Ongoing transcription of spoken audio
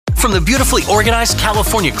from the beautifully organized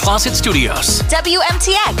California Closet Studios.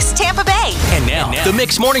 WMTX, Tampa Bay. And now, the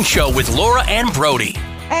Mix Morning Show with Laura and Brody.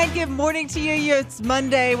 And good morning to you. It's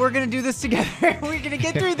Monday. We're going to do this together. We're going to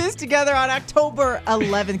get through this together on October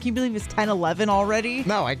 11th. Can you believe it's 10/11 already?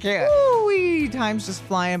 No, I can't. Ooh, time's just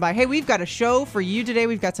flying by. Hey, we've got a show for you today.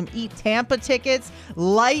 We've got some Eat Tampa tickets,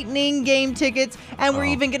 Lightning game tickets, and we're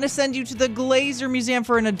even going to send you to the Glazer Museum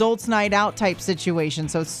for an adults night out type situation.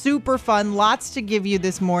 So super fun. Lots to give you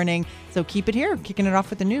this morning. So keep it here. Kicking it off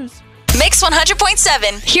with the news. Mix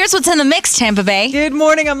 100.7. Here's what's in the mix, Tampa Bay. Good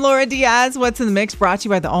morning. I'm Laura Diaz. What's in the mix brought to you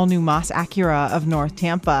by the all-new Moss Acura of North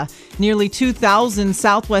Tampa. Nearly 2,000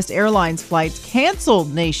 Southwest Airlines flights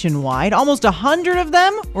canceled nationwide. Almost 100 of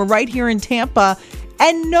them were right here in Tampa,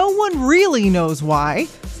 and no one really knows why.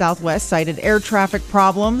 Southwest cited air traffic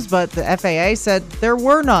problems, but the FAA said there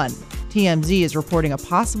were none. TMZ is reporting a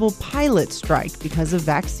possible pilot strike because of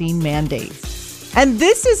vaccine mandates. And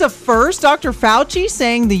this is a first. Dr. Fauci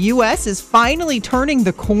saying the U.S. is finally turning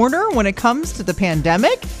the corner when it comes to the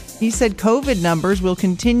pandemic. He said COVID numbers will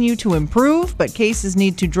continue to improve, but cases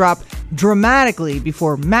need to drop dramatically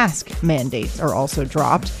before mask mandates are also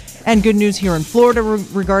dropped. And good news here in Florida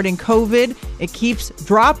regarding COVID. It keeps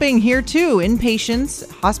dropping here too. Inpatients,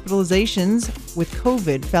 hospitalizations with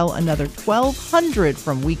COVID fell another 1,200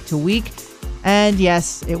 from week to week. And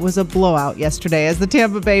yes, it was a blowout yesterday as the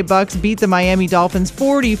Tampa Bay Bucks beat the Miami Dolphins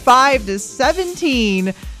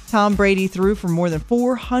 45-17. Tom Brady threw for more than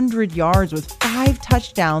 400 yards with 5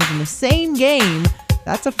 touchdowns in the same game.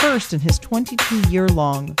 That's a first in his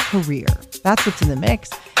 22-year-long career. That's what's in the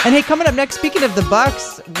mix. And hey, coming up next, speaking of the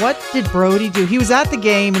Bucks, what did Brody do? He was at the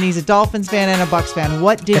game and he's a Dolphins fan and a Bucks fan.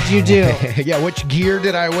 What did you do? Yeah, which gear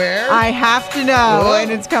did I wear? I have to know, What?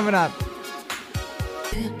 and it's coming up.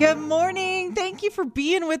 Good morning. Thank you for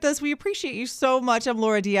being with us. We appreciate you so much. I'm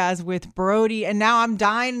Laura Diaz with Brody, and now I'm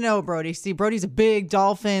dying to know Brody. See, Brody's a big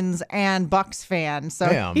Dolphins and Bucks fan. So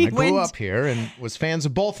I grew up here and was fans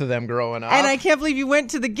of both of them growing up. And I can't believe you went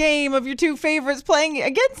to the game of your two favorites playing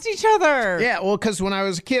against each other. Yeah, well, because when I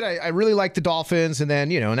was a kid, I really liked the Dolphins, and then,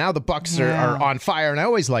 now the Bucks are on fire, and I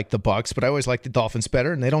always liked the Bucks, but I always liked the Dolphins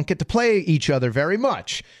better, and they don't get to play each other very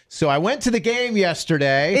much. So I went to the game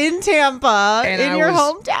yesterday. In Tampa, And in your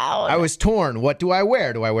hometown. I was torn. What do I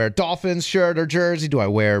wear? Do I wear a Dolphins shirt or jersey? Do I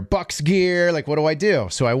wear Bucks gear? Like, what do I do?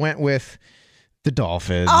 So I went with the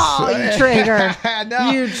Dolphins. Oh, you traitor. No.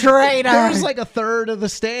 You traitor. There was like a third of the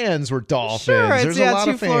stands were Dolphins. Sure, it's There's a lot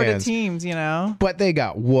two of fans. Florida teams, But they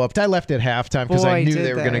got whooped. I left at halftime because I Boy, knew did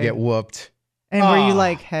they were going to they. get whooped. And were you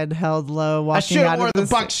like head held low walking I should out have wore of the this?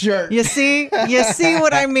 Bucks shirt. You see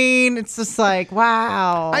what I mean? It's just like,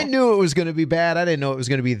 wow. I knew it was going to be bad. I didn't know it was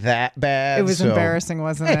going to be that bad. It was embarrassing,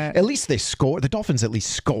 wasn't it? At least they scored. The Dolphins at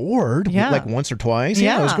least scored Yeah. once or twice.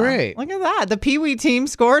 Yeah, it was great. Look at that. The Pee Wee team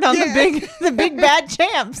scored on the big bad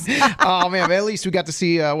champs. Oh, man. But at least we got to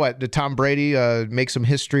see, did Tom Brady make some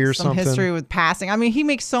history or Some something? history with passing. I mean, he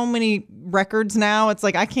makes so many records now. It's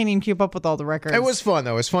like I can't even keep up with all the records. It was fun,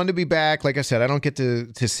 though. It was fun to be back. Like I said, I don't get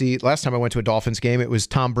to see. Last time I went to a Dolphins game, it was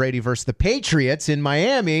Tom Brady versus the Patriots in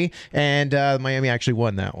Miami, and Miami actually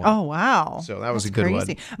won that one. Oh, wow. So that was That's a good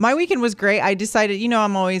crazy. one. My weekend was great. I decided,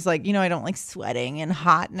 I'm always like, I don't like sweating and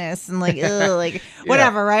hotness and like, ugh, like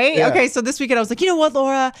whatever, right? Yeah. Okay, so this weekend I was like, you know what,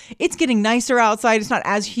 Laura? It's getting nicer outside. It's not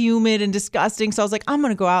as humid and disgusting. So I was like, I'm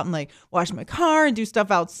going to go out and like wash my car and do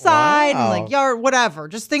stuff outside and like yard, whatever.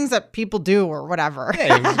 Just things that people do or whatever.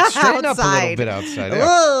 Yeah, straighten up a little bit outside. Yeah.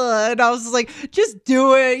 Ugh, and I was just like, just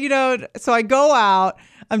do it, So I go out.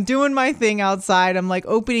 I'm doing my thing outside. I'm like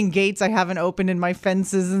opening gates I haven't opened in my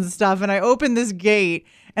fences and stuff. And I open this gate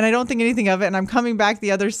and I don't think anything of it. And I'm coming back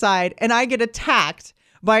the other side and I get attacked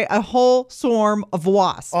by a whole swarm of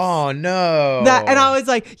wasps. Oh, no. And I was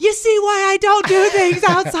like, you see why I don't do things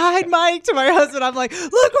outside, Mike? To my husband, I'm like,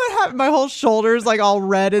 look what happened. My whole shoulder's like all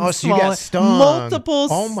red and so you swollen. got stung. Multiple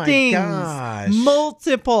stings. Gosh.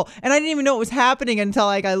 Multiple. And I didn't even know what was happening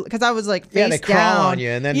until because I was like face they crawl down. on you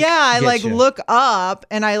and then I get like you. look up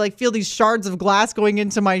and I like feel these shards of glass going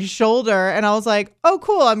into my shoulder. And I was like, oh,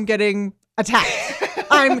 cool. I'm getting attacked.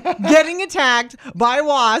 I'm getting attacked by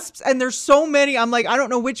wasps, and there's so many. I'm like, I don't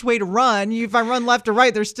know which way to run. If I run left or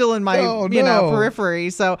right, they're still in my, periphery.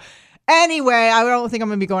 So anyway, I don't think I'm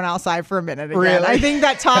going to be going outside for a minute again. Really? I think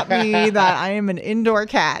that taught me that I am an indoor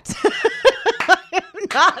cat.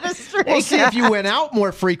 Not a stray Well, see, cat. if you went out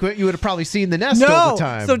more frequent, you would have probably seen the nest all the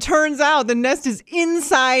time. So turns out the nest is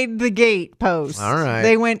inside the gate post. All right.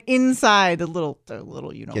 They went inside the little,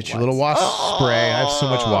 Get your little wasp spray. I have so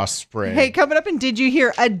much wasp spray. Hey, coming up, and did you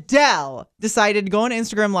hear Adele decided to go on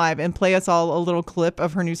Instagram Live and play us all a little clip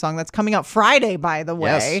of her new song that's coming out Friday, by the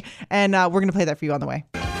way. Yes. And we're going to play that for you on the way.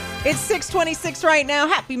 It's 6:26 right now.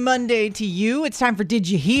 Happy Monday to you. It's time for Did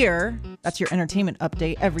You Hear? That's your entertainment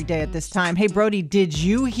update every day at this time. Hey, Brody, did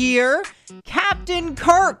you hear? Captain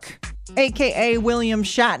Kirk, a.k.a. William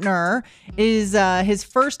Shatner, is his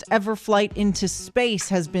first ever flight into space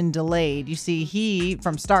has been delayed. You see, he,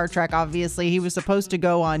 from Star Trek, obviously, he was supposed to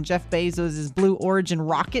go on Jeff Bezos' Blue Origin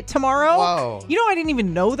rocket tomorrow. Whoa. You know, I didn't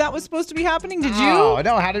even know that was supposed to be happening. Did you? Oh,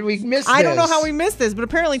 no. How did we miss this? I don't know how we missed this, but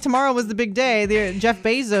apparently tomorrow was the big day. Jeff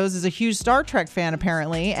Bezos is a huge Star Trek fan,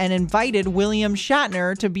 apparently, and invited William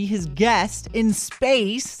Shatner to be his guest in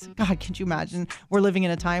space. God, could you imagine? We're living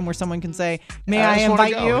in a time where someone can say, may I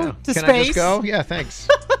invite you to Can space? I just go? Yeah, thanks.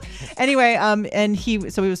 Anyway, and he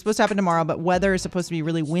was supposed to happen tomorrow, but weather is supposed to be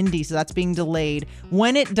really windy, so that's being delayed.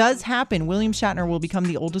 When it does happen, William Shatner will become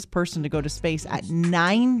the oldest person to go to space at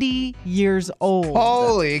 90 years old.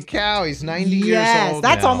 Holy cow, he's 90 years old. Yes,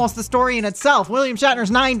 that's now. almost the story in itself. William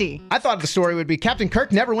Shatner's 90. I thought the story would be Captain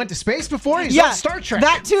Kirk never went to space before. He's on Star Trek.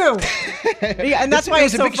 That too. Yeah, and that's why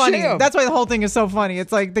it's so funny. Shame. That's why the whole thing is so funny.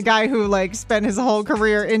 It's like the guy who spent his whole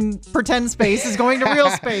career in pretend space is going to real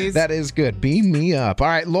space. That is good. Beam me up. All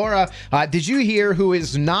right, Laura, did you hear who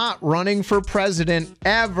is not running for president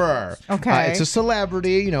ever? Okay. It's a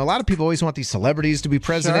celebrity. You know, a lot of people always want these celebrities to be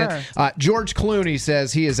president. Sure. George Clooney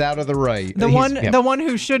says he is out of the race. The one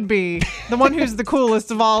who should be, the one who's the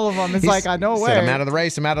coolest of all of them is like, no way. I'm out of the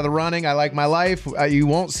race. I'm out of the running. I like my life. You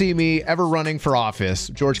won't see me ever running for office.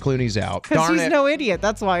 George Clooney's out. Because he's no idiot.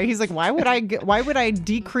 That's why he's like, why would I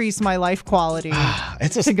decrease my life quality?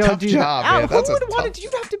 It's a to go tough do job. that? Man. Who would want it?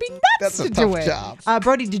 You'd have to be nuts to do it. Job.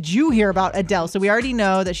 Brody, did you hear about Adele? So we already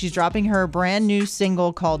know that she's dropping her brand new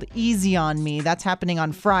single called Easy on Me. That's happening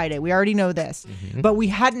on Friday. We already know this, but we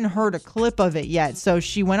hadn't heard a clip of it yet. So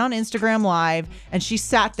she went on Instagram Live and she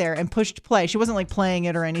sat there and pushed play. She wasn't playing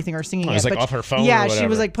it or anything or singing it. It was off her phone. Yeah, or she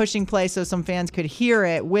was pushing play so some fans could hear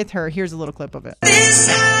it with her. Here's a little clip of it. This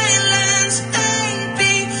silence,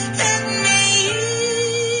 baby, let me in.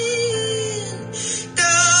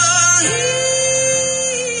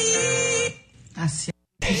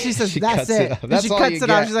 She says, She that's cuts it. it off. That's she all cuts you it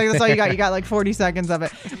off. get. She's like, that's all you got. You got 40 seconds of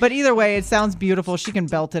it. But either way, it sounds beautiful. She can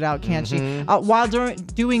belt it out, can't she? While doing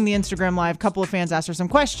the Instagram Live, a couple of fans asked her some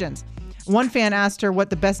questions. One fan asked her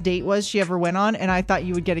what the best date was she ever went on, and I thought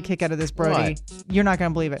you would get a kick out of this, Brody. What? You're not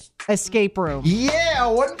going to believe it. Escape room. Yeah,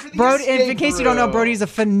 one for the Brody, escape in case you don't know, room. Brody's a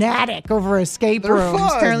fanatic over escape They're rooms.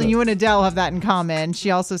 fun. Apparently, you and Adele have that in common.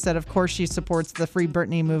 She also said, of course, she supports the Free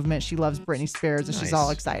Britney movement. She loves Britney Spears, and she's Nice.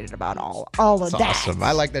 all excited about all of That's that. awesome.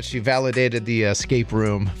 I like that she validated the escape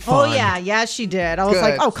room. Oh Fun. yeah, she did. I was Good.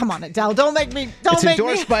 like, oh come on, Adele, don't make me. It's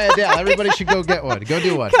endorsed by Adele. Everybody should go get one. Go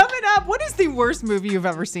do one. Coming up, what is the worst movie you've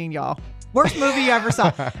ever seen, y'all? Worst movie you ever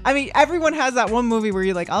saw. I mean, everyone has that one movie where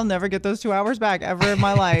you're like, I'll never get those 2 hours back ever in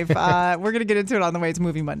my life. We're gonna get into it on the way. It's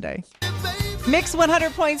Movie Monday. Mix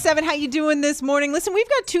 100.7. How you doing this morning? Listen, we've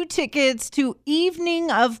got 2 tickets to Evening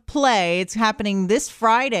of Play. It's happening this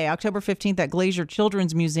Friday, October 15th at Glacier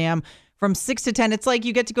Children's Museum from 6 to 10. It's like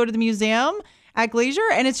you get to go to the museum at Glacier,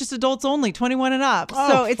 and it's just adults only, 21 and up. Oh,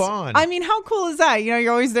 so it's fun. I mean, how cool is that? You know,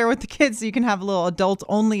 you're always there with the kids, so you can have a little adults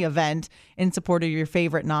only event in support of your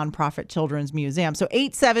favorite nonprofit children's museum. So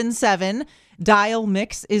 877 Dial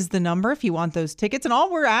Mix is the number if you want those tickets. And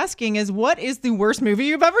all we're asking is, what is the worst movie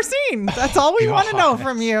you've ever seen? That's all we want to know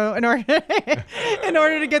from you in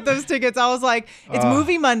order to get those tickets. I was like, it's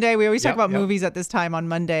Movie Monday. We always talk about movies at this time on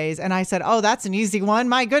Mondays. And I said, oh, that's an easy one.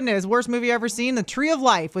 My goodness, worst movie I've ever seen, The Tree of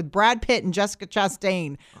Life with Brad Pitt and Jessica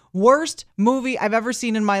Chastain. Worst movie I've ever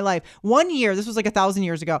seen in my life. 1 year, this was like 1,000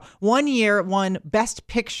 years ago, 1 year it won Best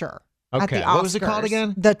Picture. At the Oscars. What was it called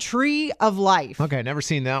again? The Tree of Life. Okay, never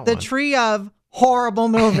seen that The one. Tree of Horrible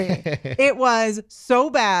movie. It was so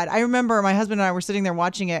bad. I remember my husband and I were sitting there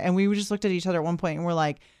watching it, and we just looked at each other at one point and we're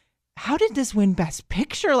like, how did this win Best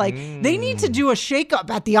Picture? Like, they need to do a shakeup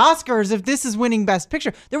at the Oscars if this is winning Best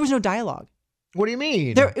Picture. There was no dialogue. What do you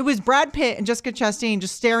mean? It was Brad Pitt and Jessica Chastain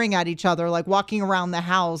just staring at each other, like walking around the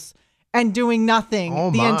house and doing nothing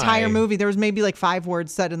Oh, the my. entire movie. There was maybe like 5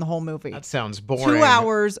 words said in the whole movie. That sounds boring. 2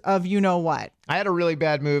 hours of you know what. I had a really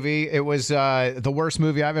bad movie. It was the worst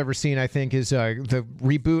movie I've ever seen, I think, is the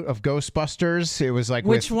reboot of Ghostbusters. It was like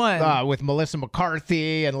Which one? With Melissa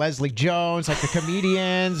McCarthy and Leslie Jones, like the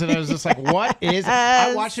comedians. And I was just like, what is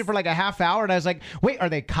I watched it for like a half hour and I was like, wait, are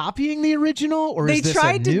they copying the original? Or They is this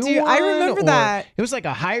tried a to new do- I one? remember Or that. It was like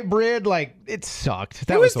a hybrid. Like, it sucked.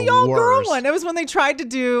 That It was the the all-girl worst. one. It was when they tried to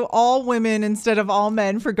do all women instead of all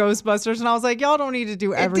men for Ghostbusters. And I was like, y'all don't need to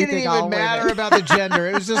do It everything didn't all even matter women. about the gender.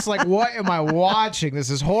 It was just like, what am I watching? watching. This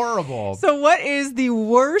is horrible. So what is the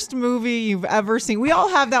worst movie you've ever seen? We all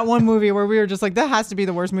have that one movie where we were just like, that has to be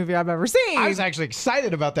the worst movie I've ever seen. I was actually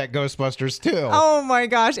excited about that Ghostbusters too. Oh my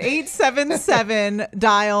gosh, 877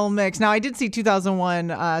 dial mix. Now I did see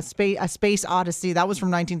 2001 A Space Odyssey. That was from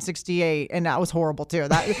 1968 and that was horrible too.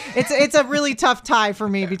 It's a really tough tie for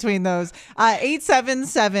me between those.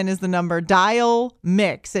 877 is the number, dial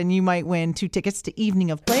mix, and you might win 2 tickets to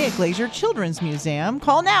Evening of Play at Glacier Children's Museum.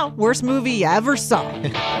 Call now. Worst movie you ever saw.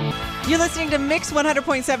 You're listening to Mix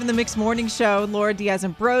 100.7, the Mix Morning Show. Laura Diaz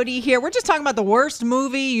and Brody here. We're just talking about the worst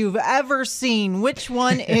movie you've ever seen. Which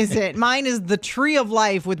one is it? Mine is The Tree of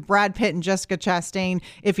Life with Brad Pitt and Jessica Chastain.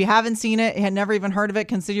 If you haven't seen it, had never even heard of it,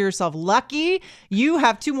 consider yourself lucky. You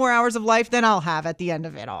have 2 more hours of life than I'll have at the end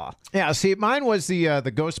of it all. Yeah, see, mine was the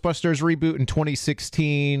Ghostbusters reboot in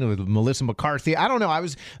 2016 with Melissa McCarthy. I don't know.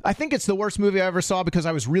 I think it's the worst movie I ever saw because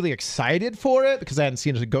I was really excited for it because I hadn't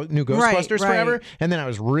seen a new Ghostbusters forever, and then I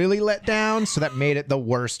was really let down, so that made it the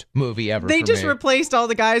worst movie ever. They for just me. replaced all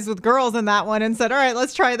the guys with girls in that one and said, all right,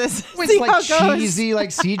 let's try this. It's like cheesy, like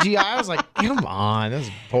CGI. I was like, come on, this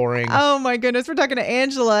is boring. Oh my goodness. We're talking to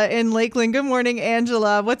Angela in Lakeland. Good morning,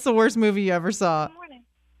 Angela. What's the worst movie you ever saw?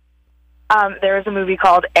 There was a movie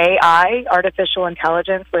called AI, Artificial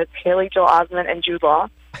Intelligence, with Haley Joel Osment and Jude Law.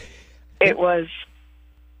 It was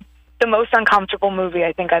the most uncomfortable movie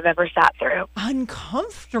I think I've ever sat through.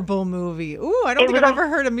 Uncomfortable movie. Ooh, I don't think I've ever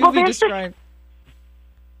heard a movie described.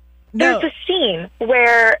 There's a scene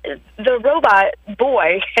where the robot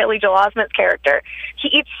boy, Haley Joel Osment's character, he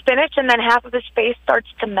eats spinach and then half of his face starts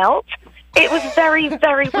to melt. It was very,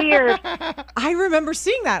 very weird. I remember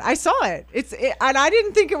seeing that. I saw it. And I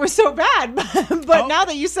didn't think it was so bad. But now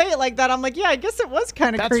that you say it like that, I'm like, yeah, I guess it was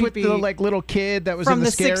kind of creepy. That's with the little kid that was from in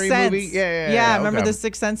the Sixth scary Sense. movie. Yeah. Remember okay. The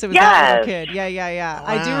Sixth Sense? It was that little kid. Yeah. Wow.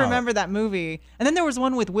 I do remember that movie. And then there was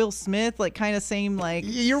one with Will Smith, like kind of same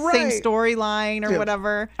You're right. same storyline or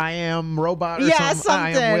whatever. I Am Robot or something.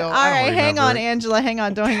 I Am Will. All right, hang on, remember. Angela. Hang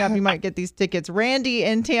on. Don't hang up. You might get these tickets. Randy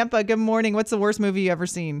in Tampa, good morning. What's the worst movie you ever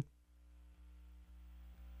seen?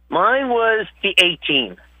 Mine was The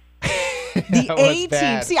A-Team. The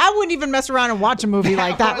A-Team. See, I wouldn't even mess around and watch a movie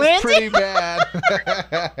like that, was Randy. pretty bad.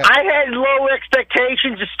 I had low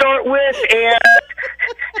expectations to start with, and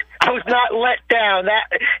I was not let down.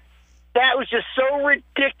 That was just so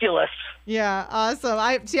ridiculous. Yeah, awesome.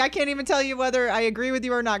 I can't even tell you whether I agree with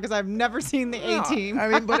you or not because I've never seen the A-Team. I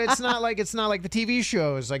mean, but it's not like the TV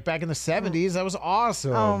shows like back in the 70s. That was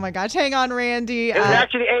awesome. Oh my gosh. Hang on, Randy. It was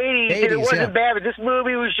actually the 80s, and it wasn't yeah. bad, but this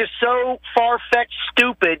movie was just so far-fetched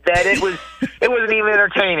stupid that it wasn't even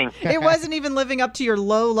entertaining. It wasn't even living up to your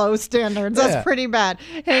low standards. That's Yeah. pretty bad.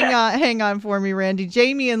 Hang on for me, Randy.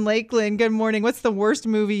 Jamie in Lakeland, good morning. What's the worst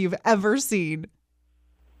movie you've ever seen?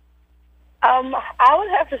 I would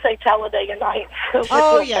have to say Talladega Nights.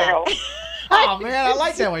 Oh, yeah. Ferrell. Oh man, I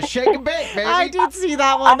like that one. Shake and bake, baby. I did see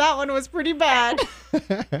that one. That one was pretty bad.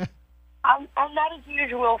 I'm not a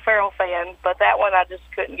huge Will Ferrell fan, but that one I just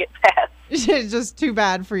couldn't get past. It's just too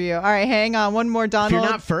bad for you. All right, hang on. One more, If Donald. you're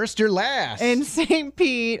not first, you're last. in St.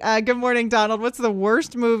 Pete. Good morning, Donald. What's the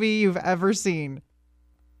worst movie you've ever seen?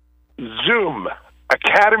 Zoom,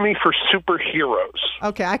 Academy for Superheroes.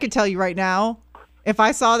 Okay, I could tell you right now. If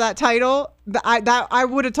I saw that title, I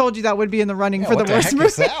would have told you that would be in the running for the what worst heck movie.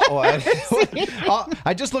 is that one?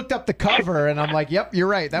 I just looked up the cover and I'm like, yep, you're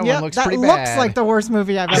right. That one looks pretty bad. That looks like the worst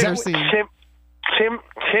movie I've ever seen.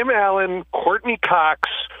 Tim Allen, Courtney Cox,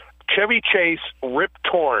 Chevy Chase, Rip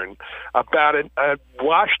Torn, about a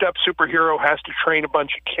washed-up superhero has to train a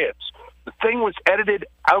bunch of kids. The thing was edited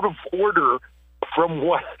out of order from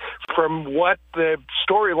what the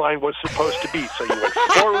storyline was supposed to be. So you went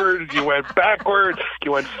forward, you went backward,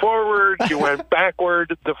 you went forward, you went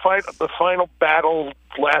backward. The final battle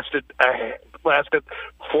lasted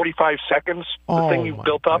 45 seconds. The thing you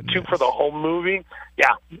built up to for the whole movie.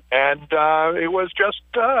 Yeah, and it was just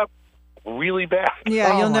really bad.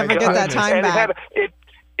 Yeah, you'll never get that time and back.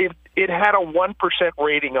 It had a 1%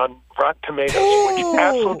 rating on Rotten Tomatoes, which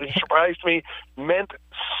absolutely surprised me. Meant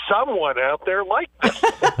someone out there liked this.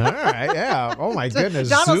 All right, yeah. Oh my goodness.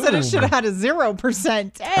 Donald said it Zoom. should have had a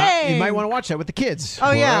 0%. Dang. You might want to watch that with the kids.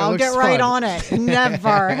 Oh, yeah, Well, I'll it get looks right fun. on it.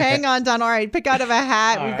 Never. Hang on, Don. All right, pick out of a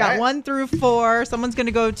hat. We've got 1 through 4. Someone's going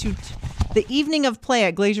to go to the Evening of Play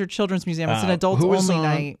at Glacier Children's Museum. It's an Who adults-only is on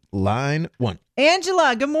night. Line 1.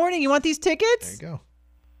 Angela, good morning. You want these tickets? There you go.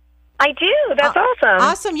 I do. That's awesome.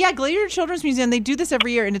 Awesome. Yeah, Glacier Children's Museum, they do this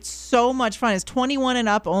every year, and it's so much fun. It's 21 and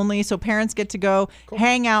up only, so parents get to go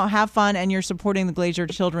hang out, have fun, and you're supporting the Glacier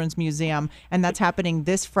Children's Museum, and that's happening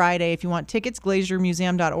this Friday. If you want tickets,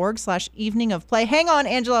 glaciermuseum.org/evening of play. Hang on,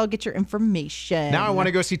 Angela, I'll get your information. Now I want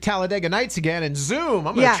to go see Talladega Nights again in Zoom.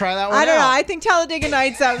 I'm going to try that one out. I don't know. I think Talladega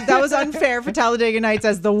Nights, that was unfair for Talladega Nights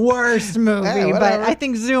as the worst movie, but I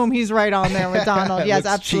think Zoom, he's right on there with Donald. Yes,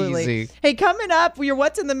 absolutely. Cheesy. Hey, coming up, your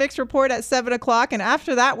What's in the Mix report at 7 o'clock. And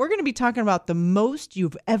after that, we're going to be talking about the most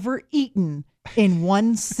you've ever eaten in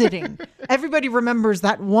one sitting. Everybody remembers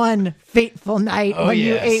that one fateful night when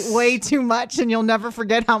you ate way too much, and you'll never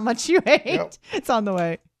forget how much you ate. Yep. It's on the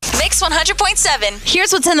way. Mix 100.7.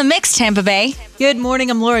 Here's what's in the mix, Tampa Bay. Good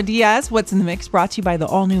morning. I'm Laura Diaz. What's in the Mix brought to you by the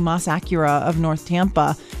all-new Moss Acura of North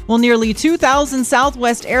Tampa. Well, nearly 2,000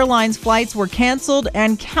 Southwest Airlines flights were canceled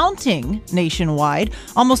and counting nationwide.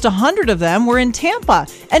 Almost 100 of them were in Tampa,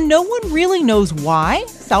 and no one really knows why.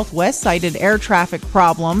 Southwest cited air traffic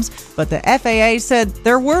problems, but the FAA said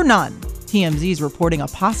there were none. TMZ is reporting a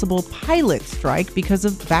possible pilot strike because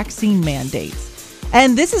of vaccine mandates.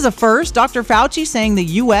 And this is a first. Dr. Fauci saying the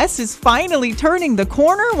U.S. is finally turning the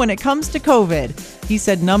corner when it comes to COVID. He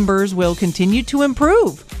said numbers will continue to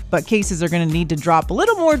improve, but cases are going to need to drop a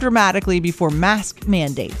little more dramatically before mask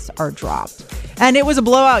mandates are dropped. And it was a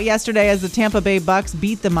blowout yesterday as the Tampa Bay Bucks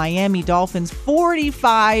beat the Miami Dolphins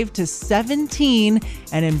 45-17.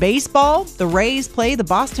 And in baseball, the Rays play the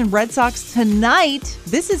Boston Red Sox tonight.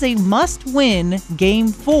 This is a must-win Game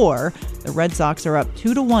 4. The Red Sox are up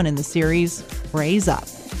 2-1 in the series. Rays up.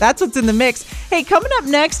 That's what's in the mix. Hey, coming up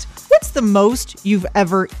next, what's the most you've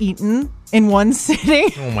ever eaten in one sitting?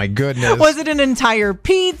 Oh, my goodness. Was it an entire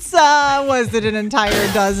pizza? Was it an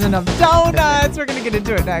entire dozen of donuts? We're going to get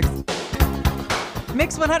into it next.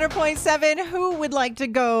 Mix 100.7. Who would like to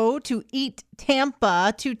go to Eat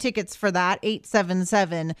Tampa? 2 tickets for that.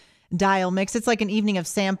 877 Dial Mix. It's like an evening of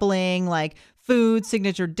sampling, like food,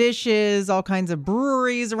 signature dishes, all kinds of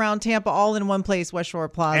breweries around Tampa, all in one place, West Shore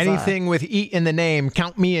Plaza. Anything with eat in the name,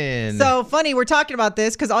 count me in. So funny, we're talking about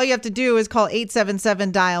this because all you have to do is call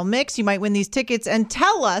 877 Dial Mix. You might win these tickets and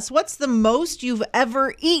tell us what's the most you've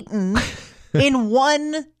ever eaten in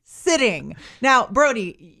one sitting. Now,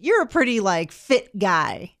 Brody, you're a pretty fit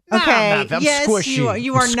guy. Okay. I'm yes, squishy.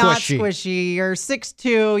 you are not squishy. You're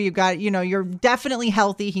 6'2". You got, you're definitely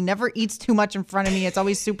healthy. He never eats too much in front of me. It's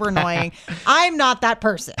always super annoying. I'm not that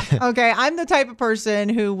person. Okay. I'm the type of person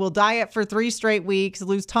who will diet for 3 straight weeks,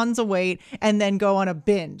 lose tons of weight, and then go on a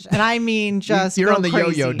binge. And I mean, just you're go on the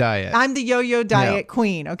crazy. yo-yo diet. I'm the yo-yo diet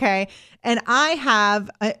queen. Okay. And I have,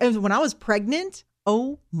 when I was pregnant,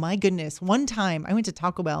 oh my goodness. One time I went to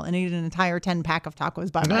Taco Bell and ate an entire 10-pack of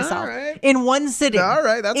tacos by myself in one sitting. All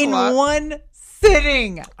right. That's a lot. In one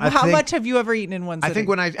sitting. How much have you ever eaten in one sitting? I think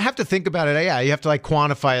when I have to think about it, you have to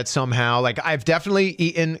quantify it somehow. I've definitely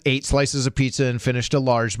eaten 8 slices of pizza and finished a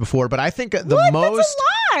large before, but I think the most. That's a lot.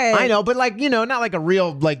 I know, but not like a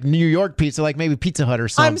real New York pizza, like maybe Pizza Hut or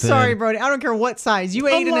something. I'm sorry, Brody. I don't care what size. You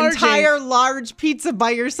ate an entire large pizza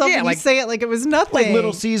by yourself and you say it like it was nothing. Like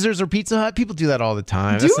Little Caesars or Pizza Hut. People do that all the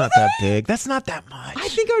time. That's not that big. That's not that much. I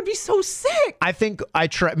think I would be so sick. I think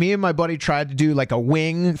me and my buddy tried to do a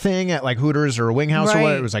wing thing at Hooters or a wing house or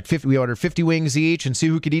whatever. It was 50. We ordered 50 wings each and see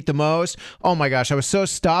who could eat the most. Oh my gosh, I was so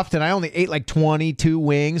stuffed and I only ate 22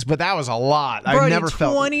 wings, but that was a lot. Brody, I never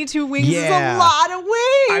felt 22 wings is a lot of wings.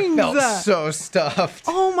 I felt so stuffed.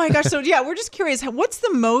 Oh my gosh. So we're just curious. What's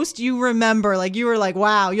the most you remember? You were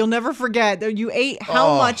wow, you'll never forget. You ate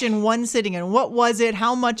how much in one sitting, and what was it?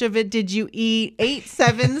 How much of it did you eat?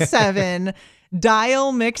 877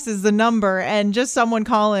 Dial Mix is the number, and just someone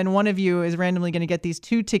call in. One of you is randomly going to get these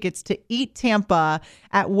 2 tickets to Eat Tampa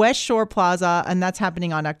at West Shore Plaza, and that's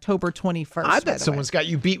happening on October 21st. I bet someone's got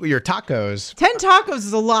you beat with your tacos. 10 tacos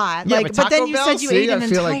is a lot. Yeah, but then you said you ate an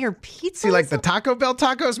entire pizza. See, the Taco Bell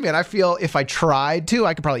tacos, man, I feel if I tried to,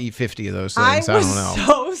 I could probably eat 50 of those things. I don't know.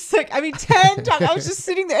 So sick. I mean, 10 tacos. I was just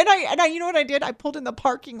sitting there, and I, you know what I did? I pulled in the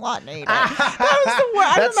parking lot and ate it. That was the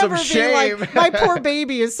worst. I remember being my poor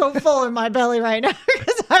baby is so full in my belly right now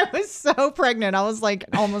because I was so pregnant. I was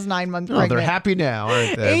almost 9 months pregnant. They're happy now,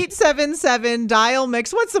 aren't they? 877 Dial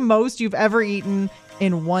Mix. What's the most you've ever eaten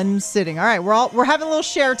in one sitting? All right, we're having a little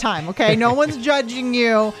share time, okay? No one's judging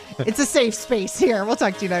you. It's a safe space here. We'll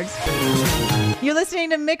talk to you next. You're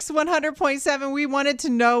listening to Mix 100.7. We wanted to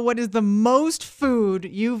know what is the most food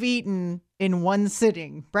you've eaten in one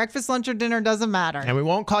sitting. Breakfast, lunch, or dinner doesn't matter. And we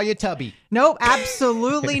won't call you Tubby. Nope,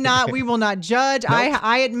 absolutely not. We will not judge.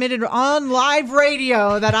 I admitted on live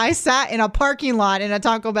radio that I sat in a parking lot in a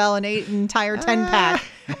Taco Bell and ate an entire 10-pack.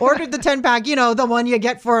 Ordered the 10-pack, the one you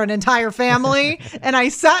get for an entire family. And I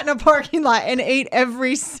sat in a parking lot and ate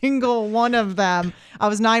every single one of them. I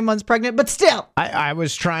was 9 months pregnant, but still. I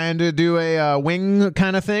was trying to do a wing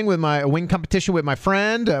kind of thing with a wing competition with my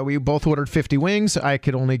friend. We both ordered 50 wings. I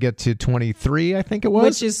could only get to 23, I think it was.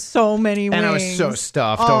 Which is so many wings. And I was so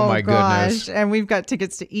stuffed. Oh my goodness. And we've got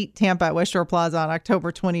tickets to Eat Tampa at West Shore Plaza on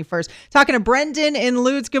October 21st. Talking to Brendan in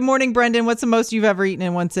Lutz. Good morning, Brendan. What's the most you've ever eaten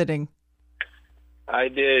in one sitting? I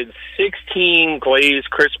did 16 glazed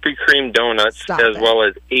Krispy Kreme donuts well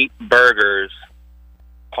as 8 burgers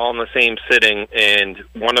all in the same sitting, and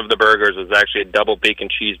one of the burgers was actually a double bacon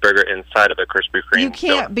cheeseburger inside of a Krispy Kreme. You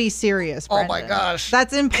can't be serious, Brendan. Oh my gosh.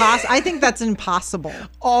 That's impossible. I think that's impossible.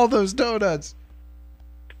 All those donuts.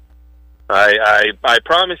 I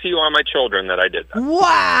promise you on my children that I did that.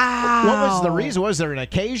 Wow. What was the reason? Was there an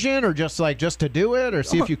occasion or just to do it or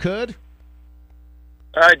see if you could?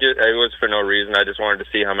 It was for no reason. I just wanted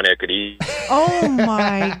to see how many I could eat. Oh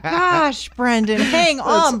my gosh, Brendan. Hang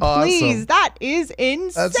on, please. Awesome. That is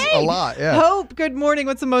insane. That's a lot, yeah. Hope, good morning.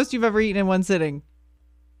 What's the most you've ever eaten in one sitting?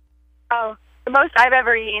 Oh, the most I've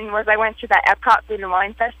ever eaten was I went to that Epcot Food and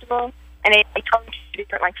Wine Festival, and I totally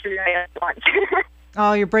different food items at once.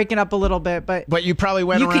 Oh, you're breaking up a little bit, but you probably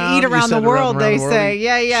went around. You can eat around the world, they say.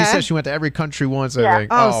 Yeah. She said she went to every country once, I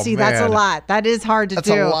think. Oh, see, that's a lot. That is hard to do. That's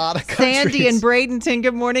a lot of countries. Sandy in Bradenton.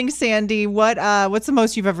 Good morning, Sandy. What's the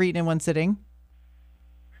most you've ever eaten in one sitting?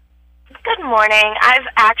 Good morning. I've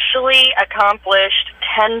actually accomplished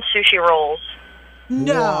 10 sushi rolls.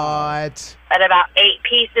 No. What? At about 8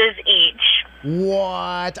 pieces each.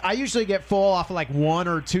 What? I usually get full off of 1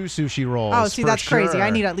 or 2 sushi rolls. Oh, see, that's crazy.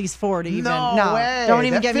 I need at least 4 to even. No way. Don't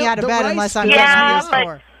even get me out of bed unless I'm getting at least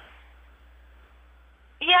 4.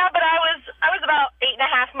 Yeah, but I was about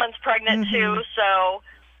 8.5 months pregnant too. So,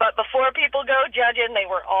 but before people go judging, they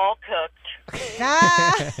were all cooked.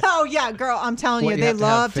 Oh yeah, girl, I'm telling you, they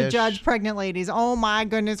love to judge pregnant ladies. Oh my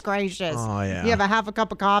goodness gracious! Oh yeah. You have a half a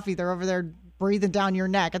cup of coffee, they're over there breathing down your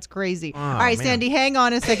neck. It's crazy. All right, man. Sandy, hang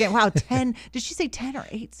on a second. Wow, 10. Did she say 10 or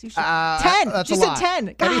 8 sushi? 10. That's she a said lot.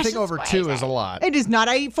 10. Gosh, anything over 2 is a lot. It is not.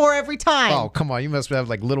 I eat 4 every time. Oh, come on. You must have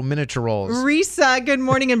little miniature rolls. Risa, good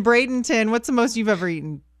morning in Bradenton. What's the most you've ever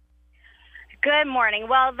eaten? Good morning.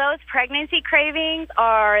 Well, those pregnancy cravings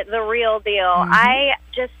are the real deal. I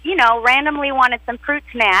just, randomly wanted some fruit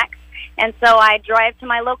snacks, and so I drive to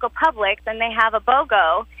my local Publix, and they have a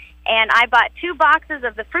BOGO, and I bought 2 boxes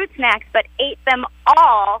of the fruit snacks, but ate them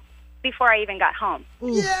all before I even got home.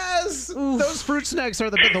 Yes! Those fruit snacks are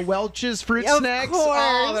the Welch's fruit Of snacks. course.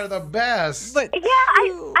 Oh, they're the best. But Yeah,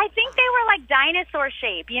 I think they were like dinosaur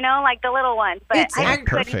shape, like the little ones, but I just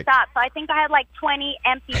couldn't stop. So I think I had 20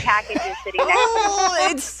 empty packages sitting there. Oh,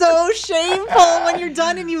 it's so shameful when you're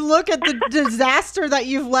done and you look at the disaster that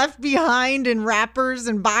you've left behind in wrappers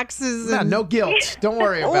and boxes. And... No guilt. Don't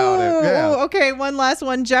worry about it. Yeah. Okay, one last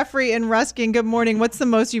one. Jeffrey in Ruskin, good morning. What's the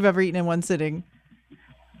most you've ever eaten in one sitting?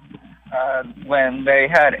 When they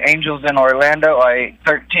had Angels in Orlando, I ate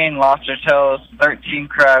 13 lobster tails, 13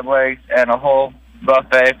 crab legs, and a whole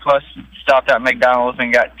buffet, plus stopped at McDonald's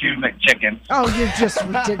and got 2 McChickens. Oh, you're just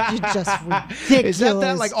ridiculous. Is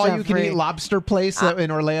that all you can eat lobster place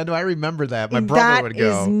in Orlando? I remember that. My brother would go.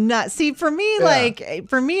 That is nuts. See, for me,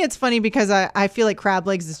 it's funny because I feel like crab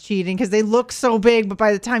legs is cheating because they look so big, but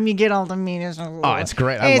by the time you get all the meat, it's it's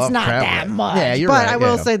great. I love not crab that legs. much. Yeah, you're but right. I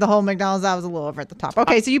will say the whole McDonald's, that was a little over at the top.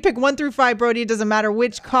 Okay, so you pick 1 through 5, Brody. It doesn't matter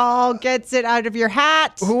which call gets it out of your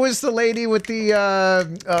hat. Who was the lady with the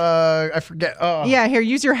I forget. Oh. Yeah, here,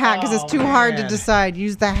 use your hat because it's too hard to decide.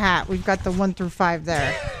 Use the hat. We've got the 1 through 5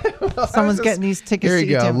 there. Someone's getting these tickets. Here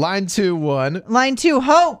you go. Tim. Line 2, 1. Line 2,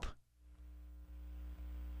 Hope.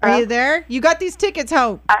 Are you there? You got these tickets,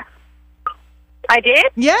 Hope. I did?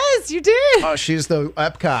 Yes, you did. Oh, she's the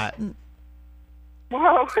Epcot.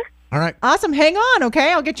 Whoa. All right. Awesome. Hang on,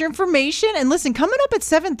 okay? I'll get your information. And listen, coming up at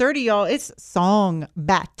 7:30, y'all, it's Song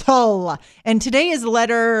Battle. And today is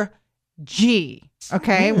letter G.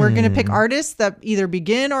 Okay, we're going to pick artists that either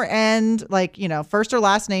begin or end, first or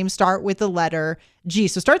last name start with the letter G.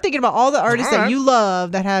 So start thinking about all the artists that you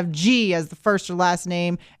love that have G as the first or last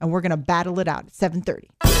name, and we're going to battle it out at 7:30.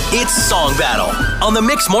 It's Song Battle on the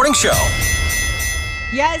Mix Morning Show.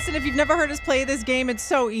 Yes, and if you've never heard us play this game, it's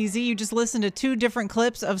so easy. You just listen to 2 different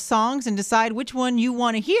clips of songs and decide which one you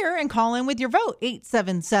want to hear and call in with your vote.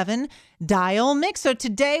 877-DIAL-MIX. So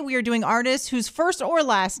today we are doing artists whose first or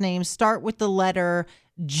last names start with the letter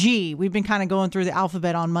G. We've been kind of going through the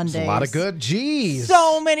alphabet on Mondays. There's a lot of good G's.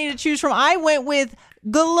 So many to choose from. I went with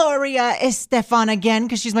Gloria Estefan again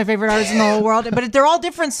because she's my favorite artist in the whole world. But they're all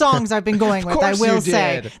different songs I've been going with, I will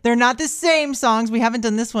say. They're not the same songs. We haven't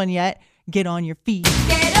done this one yet. Get on your feet.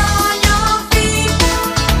 Get on your feet.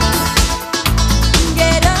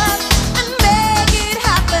 Get up and make it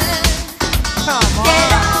happen. Come on.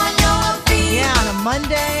 Get on your feet. Yeah, on a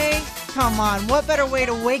Monday. Come on. What better way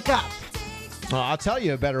to wake up? Well, I'll tell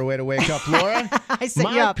you a better way to wake up, Laura. I set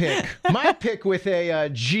you up. My pick with a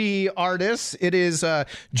G artist. It is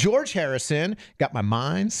George Harrison. Got my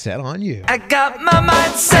mind set on you. I got my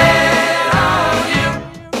mind set on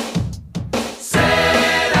you.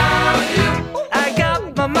 Set on you. I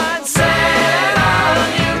got my mind set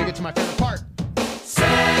on you. Gonna get to my favorite part.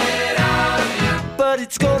 Set on you. But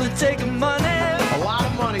it's gonna take money. A lot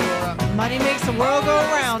of money, Laura. Money makes the world go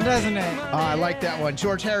around, doesn't it? I like that one.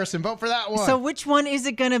 George Harrison, vote for that one. So which one is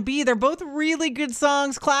it going to be? They're both really good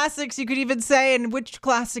songs, classics, you could even say. And which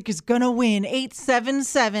classic is going to win?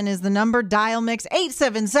 877 is the number. Dial Mix.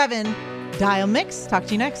 877 Dial Mix. Talk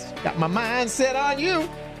to you next. Got my mind set on you.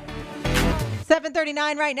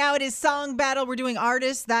 7:39 right now. It is Song Battle. We're doing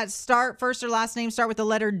artists that start, first or last name, start with the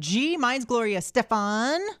letter G. Mine's Gloria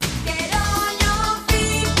Estefan. Get on your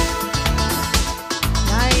feet.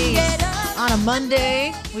 Nice. On a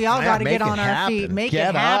Monday, we all got to get on our happen. feet. Make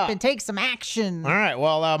Get it happen. up. Take some action. All right.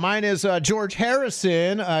 Well, mine is George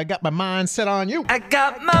Harrison. Got my mind set on you. I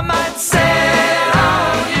got my mind set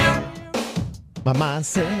on you. My mind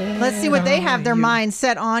set. Let's see what they have their on you. mind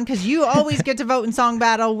set on, because you always get to vote in Song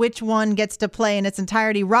Battle which one gets to play in its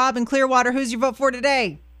entirety. Rob in Clearwater, who's your vote for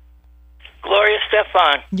today? Gloria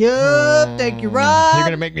Stefan. Yup. Thank you, Rob. You're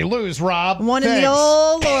going to make me lose, Rob. One in Thanks. the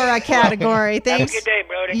old Laura category. Thanks. Have a good day,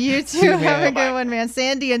 Brody. You See too. you, Have a man. good one, man.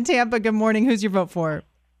 Sandy in Tampa, good morning. Who's your vote for?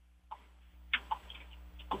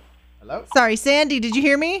 Hello? Sorry, Sandy, did you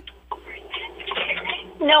hear me?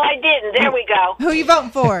 No, I didn't. There we go. Who are you voting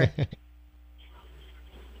for?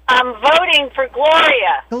 I'm voting for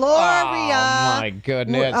Gloria. Gloria. Oh, my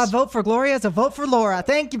goodness. A vote for Gloria is a vote for Laura.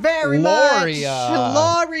 Thank you very Gloria.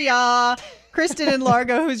 much. Gloria. Kristen and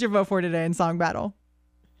Largo, who's your vote for today in Song Battle?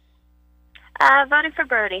 Voting for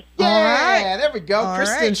Birdie. Yeah, All right. there we go. All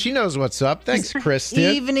Kristen, right. she knows what's up. Thanks, Kristen.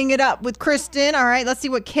 Evening it up with Kristen. All right, let's see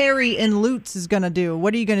what Carrie in Lutz is going to do.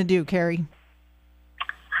 What are you going to do, Carrie?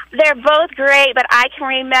 They're both great, but I can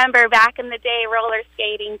remember back in the day roller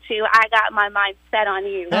skating too. I got my mind set on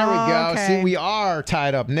you. There we go. Okay. See, we are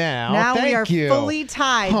tied up now. Now Thank we are you. fully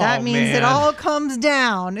tied. Oh, That means it man. all comes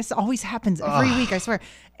down. This always happens every week, I swear.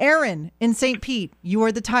 Aaron in St. Pete, you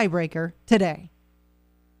are the tiebreaker today.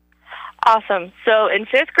 Awesome. So in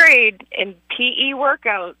 5th grade, in PE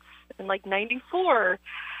workouts in like 94,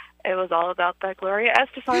 it was all about that Gloria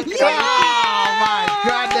Estefan. Oh, my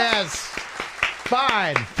goodness.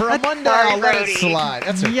 Fine. For a Monday, I'll let it Brody. slide.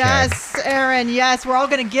 That's okay. Yes, Aaron. Yes, we're all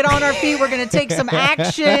going to get on our feet. We're going to take some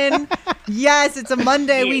action. Yes, it's a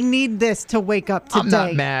Monday. We need this to wake up today. I'm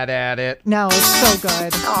not mad at it. No, it's so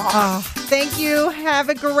good. Oh, thank you. Have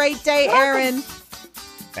a great day, Aaron.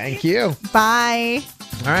 Thank you. Bye.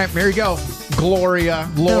 All right, here you go. Gloria.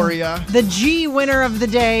 The G winner of the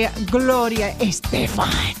day, Gloria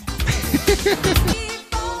Estefan.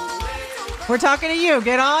 We're talking to you.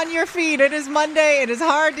 Get on your feet. It is Monday. It is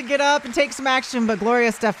hard to get up and take some action, but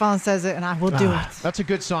Gloria Estefan says it, and I will do it. That's a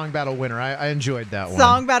good Song Battle winner. I enjoyed that one.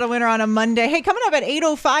 Song Battle winner on a Monday. Hey, coming up at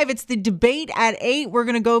 8:05, it's the debate at 8. We're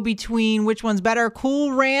going to go between which one's better,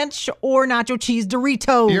 Cool Ranch or Nacho Cheese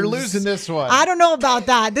Doritos. You're losing this one. I don't know about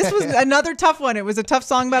that. This was another tough one. It was a tough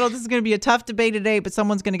Song Battle. This is going to be a tough debate today, but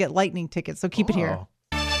someone's going to get lightning tickets, so keep it here.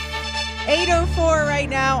 8:04 right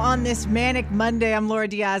now on this Manic Monday. I'm Laura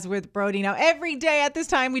Diaz with Brody. Now, every day at this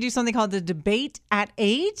time, we do something called the debate at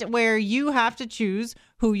 8, where you have to choose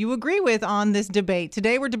who you agree with on this debate.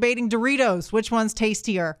 Today, we're debating Doritos. Which one's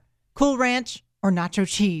tastier, Cool Ranch or Nacho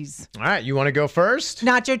Cheese? All right, you want to go first?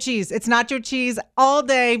 Nacho Cheese. It's Nacho Cheese all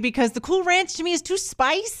day because the Cool Ranch to me is too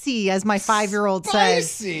spicy, as my 5-year-old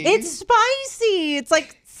says. Spicy? It's spicy. It's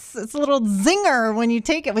like it's a little zinger when you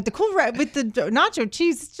take it with the with the nacho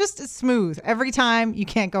cheese. It's just smooth every time. You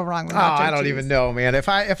can't go wrong with nacho cheese. I don't even know, man. If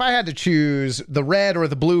I had to choose the red or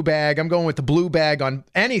the blue bag, I'm going with the blue bag on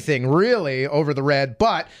anything really over the red.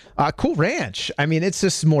 But Cool Ranch, I mean, it's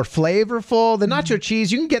just more flavorful. The nacho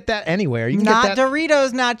cheese, you can get that anywhere. You can Not get that.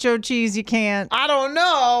 Doritos nacho cheese. You can't. I don't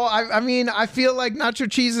know. I mean, I feel like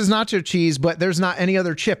nacho cheese is nacho cheese, but there's not any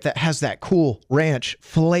other chip that has that Cool Ranch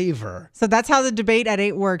flavor. So that's how the debate at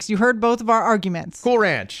 8 works. works. You heard both of our arguments. Cool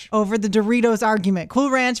Ranch. Over the Doritos argument. Cool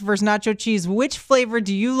Ranch versus nacho cheese. Which flavor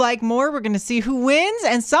do you like more? We're going to see who wins.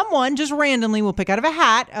 And someone just randomly will pick out of a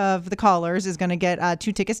hat of the callers is going to get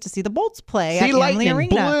 2 tickets to see the Bolts play at Gambling Arena.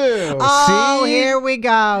 Blue. Oh, See? here we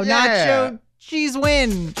go. Yeah. Nacho cheese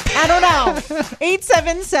win. I don't know.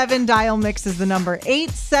 877 Dial Mix is the number.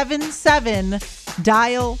 877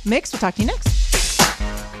 Dial Mix. We'll talk to you next.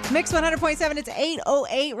 Mix 100.7, it's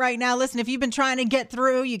 8:08 right now. Listen, if you've been trying to get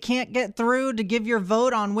through, you can't get through to give your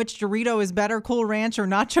vote on which Dorito is better, Cool Ranch or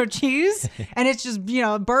nacho cheese, and it's just,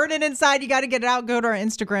 burning inside, you got to get it out. Go to our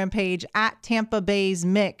Instagram page, at Tampa Bay's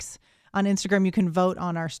Mix. On Instagram, you can vote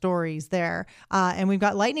on our stories there. And we've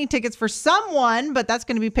got lightning tickets for someone, but that's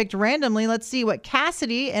going to be picked randomly. Let's see what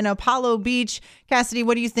Cassidy in Apollo Beach. Cassidy,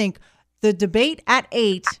 what do you think? The debate at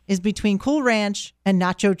 8 is between Cool Ranch and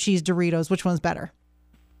nacho cheese Doritos. Which one's better?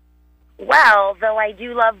 Well, though I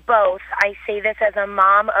do love both, I say this as a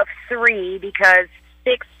mom of 3 because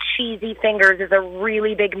 6 cheesy fingers is a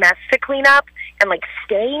really big mess to clean up and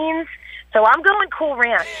stains. So I'm going Cool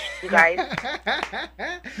Ranch, you guys.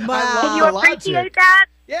 Can you appreciate that?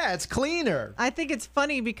 Yeah, it's cleaner. I think it's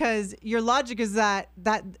funny because your logic is that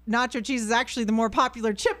nacho cheese is actually the more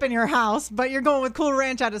popular chip in your house, but you're going with Cool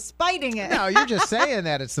Ranch out of spiting it. No, you're just saying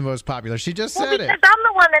that it's the most popular. She just said because it. I'm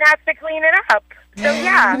the one that has to clean it up. So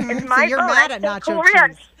yeah, it's my So you're vote. mad at nacho Cool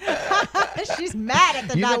cheese. Ranch. She's mad at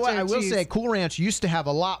the You nacho know what? I will cheese. say Cool Ranch used to have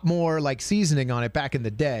a lot more seasoning on it back in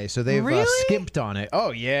the day, so they've Really? skimped on it.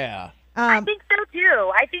 Oh, yeah. I think so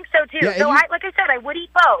too. Yeah, So like I said, I would eat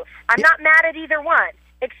both. I'm not mad at either one,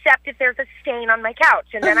 except if there's a stain on my couch,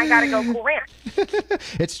 and then I got to go Cool Ranch.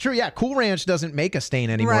 It's true. Yeah, Cool Ranch doesn't make a stain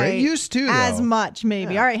anymore. Right. It used to, though. As much,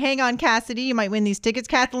 maybe. All right, hang on, Cassidy. You might win these tickets.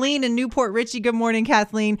 Kathleen in Newport Richie. Good morning,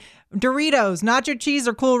 Kathleen. Doritos, nacho cheese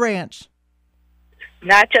or Cool Ranch?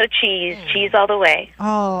 Nacho cheese. Cheese all the way. Oh,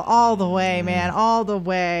 all the way, man. All the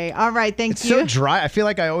way. All right, thank It's you. so dry. I feel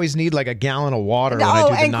like I always need a gallon of water when I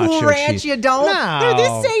do the and nacho Cool Ranch cheese. you don't? No. They're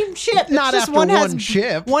the same chip. It's Not just after one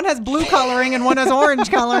chip. One has blue coloring and one has orange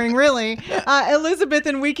coloring, really. Elizabeth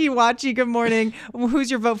and Wikiwachi, good morning. Who's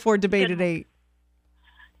your vote for debate at 8?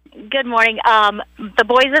 Good morning. The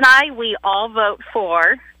boys and I, we all vote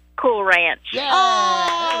for Cool Ranch.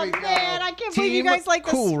 Oh, man, I can't believe you guys like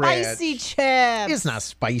the Cool Ranch. spicy chips. It's not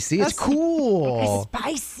spicy. That's- It's cool. It's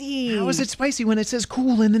spicy. How is it spicy when it says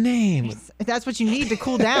cool in the name? That's what you need to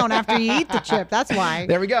cool down after you eat the chip. That's why.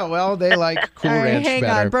 There we go. Well, they like Cool All right, Ranch hang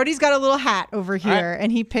better. on. Brody's got a little hat over here,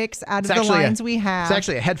 and he picks out of the actually lines we have. It's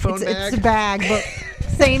actually a headphone bag. It's a bag, but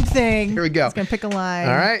same thing. Here we go. He's going to pick a line.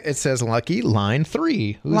 All right. It says lucky line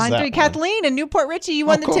 3. Who's Line that 3. one? Kathleen in Newport Richie, you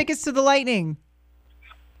won cool. the tickets to the Lightning.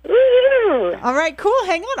 Woo! All right, cool.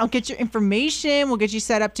 Hang on. I'll get your information. We'll get you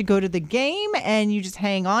set up to go to the game, and you just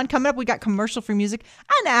hang on. Coming up, we got commercial-free music,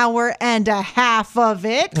 an hour and a half of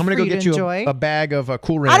it. I'm going to go get you enjoy. a bag of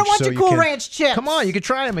Cool Ranch. I don't want so your you Cool can- Ranch chips. Come on, you can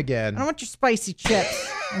try them again. I don't want your spicy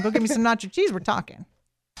chips. Go get me some nacho cheese. We're talking.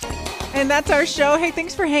 And that's our show. Hey,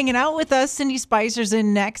 thanks for hanging out with us. Cindy Spicer's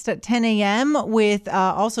in next at 10 a.m. with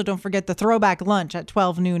also, don't forget the throwback lunch at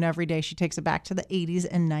 12 noon every day. She takes it back to the 80s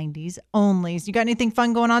and 90s only. So you got anything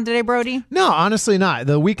fun going on today, Brody? No, honestly not.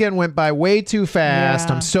 The weekend went by way too fast.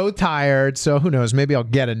 Yeah. I'm so tired. So who knows? Maybe I'll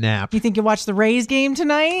get a nap. You think you'll watch the Rays game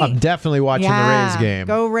tonight? I'm definitely watching the Rays game.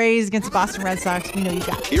 Go Rays against the Boston Red Sox. We know you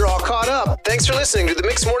got it. You're all caught up. Thanks for listening to the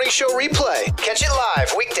Mix Morning Show replay. Catch it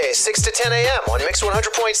live weekdays 6 to 10 a.m. on Mix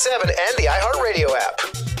 100.7 and the iHeartRadio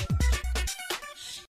app.